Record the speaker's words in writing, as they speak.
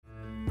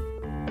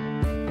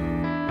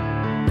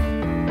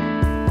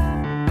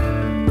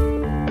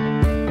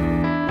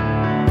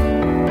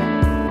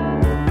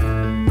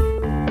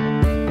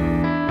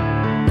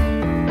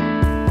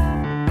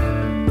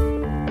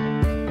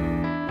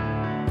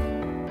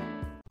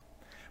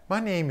My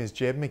name is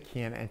Jeb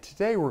McKeon, and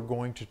today we're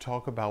going to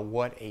talk about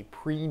what a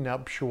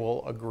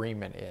prenuptial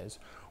agreement is,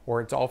 or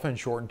it's often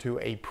shortened to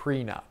a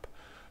prenup.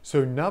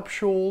 So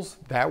nuptials,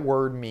 that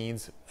word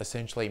means,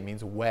 essentially it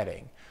means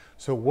wedding.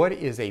 So what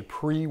is a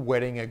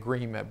pre-wedding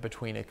agreement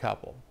between a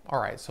couple? All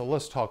right, so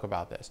let's talk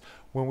about this.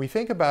 When we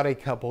think about a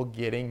couple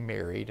getting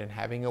married and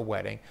having a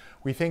wedding,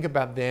 we think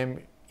about them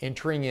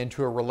entering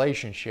into a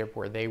relationship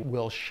where they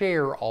will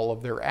share all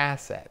of their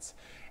assets.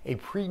 A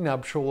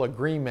prenuptial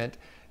agreement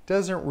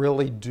doesn't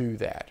really do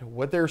that.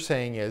 What they're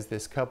saying is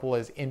this couple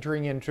is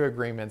entering into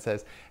agreement,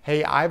 says,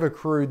 hey, I've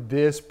accrued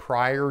this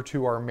prior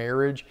to our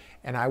marriage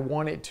and I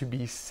want it to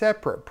be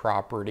separate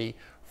property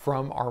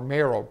from our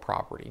marital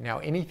property. Now,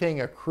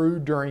 anything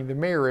accrued during the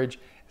marriage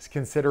is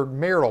considered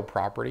marital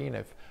property, and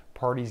if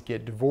parties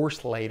get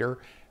divorced later,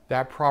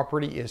 that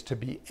property is to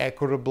be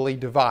equitably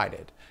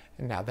divided.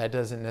 And now that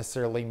doesn't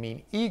necessarily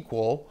mean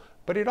equal,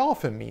 but it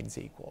often means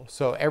equal.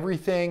 So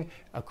everything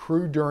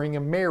accrued during a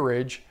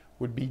marriage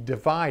would be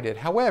divided.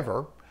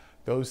 However,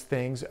 those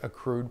things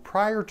accrued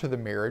prior to the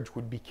marriage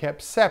would be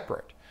kept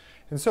separate.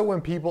 And so when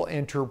people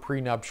enter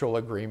prenuptial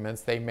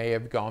agreements, they may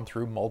have gone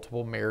through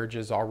multiple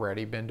marriages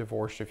already, been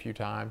divorced a few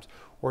times,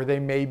 or they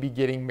may be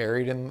getting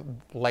married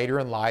later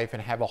in life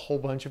and have a whole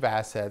bunch of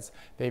assets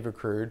they've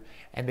accrued,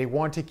 and they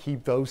want to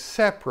keep those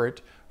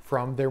separate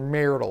from their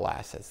marital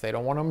assets. They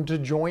don't want them to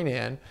join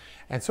in.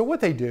 And so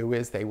what they do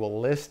is they will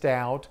list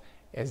out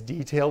as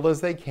detailed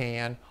as they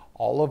can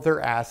all of their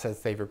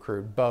assets they've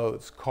accrued,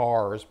 boats,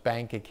 cars,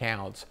 bank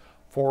accounts,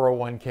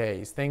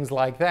 401ks, things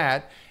like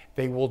that.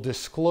 They will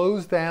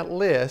disclose that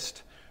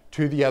list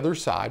to the other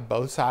side.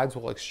 Both sides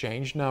will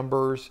exchange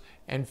numbers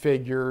and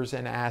figures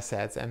and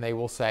assets, and they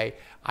will say,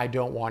 I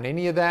don't want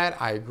any of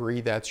that. I agree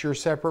that's your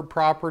separate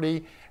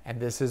property, and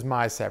this is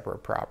my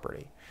separate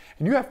property.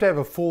 And you have to have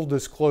a full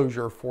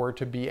disclosure for it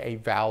to be a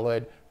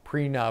valid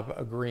prenup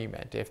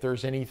agreement. If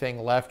there's anything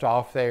left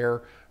off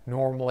there,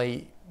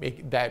 normally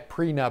that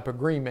prenup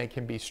agreement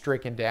can be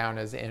stricken down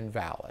as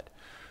invalid.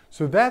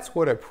 So that's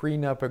what a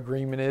prenup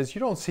agreement is. You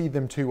don't see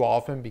them too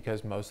often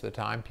because most of the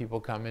time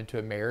people come into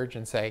a marriage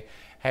and say,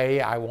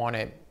 hey, I want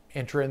to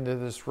enter into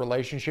this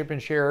relationship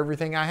and share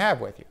everything I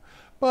have with you.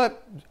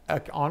 But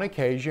on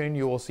occasion,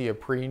 you will see a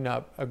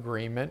prenup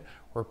agreement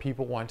where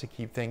people want to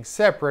keep things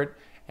separate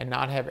and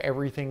not have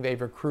everything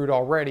they've accrued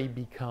already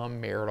become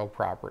marital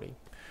property.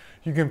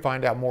 You can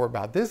find out more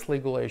about this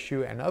legal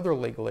issue and other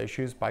legal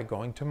issues by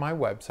going to my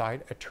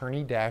website,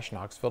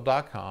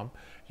 attorney-knoxville.com.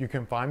 You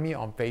can find me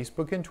on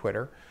Facebook and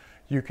Twitter.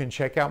 You can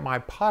check out my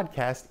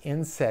podcast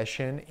In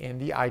Session in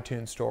the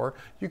iTunes Store.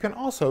 You can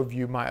also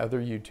view my other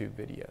YouTube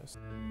videos.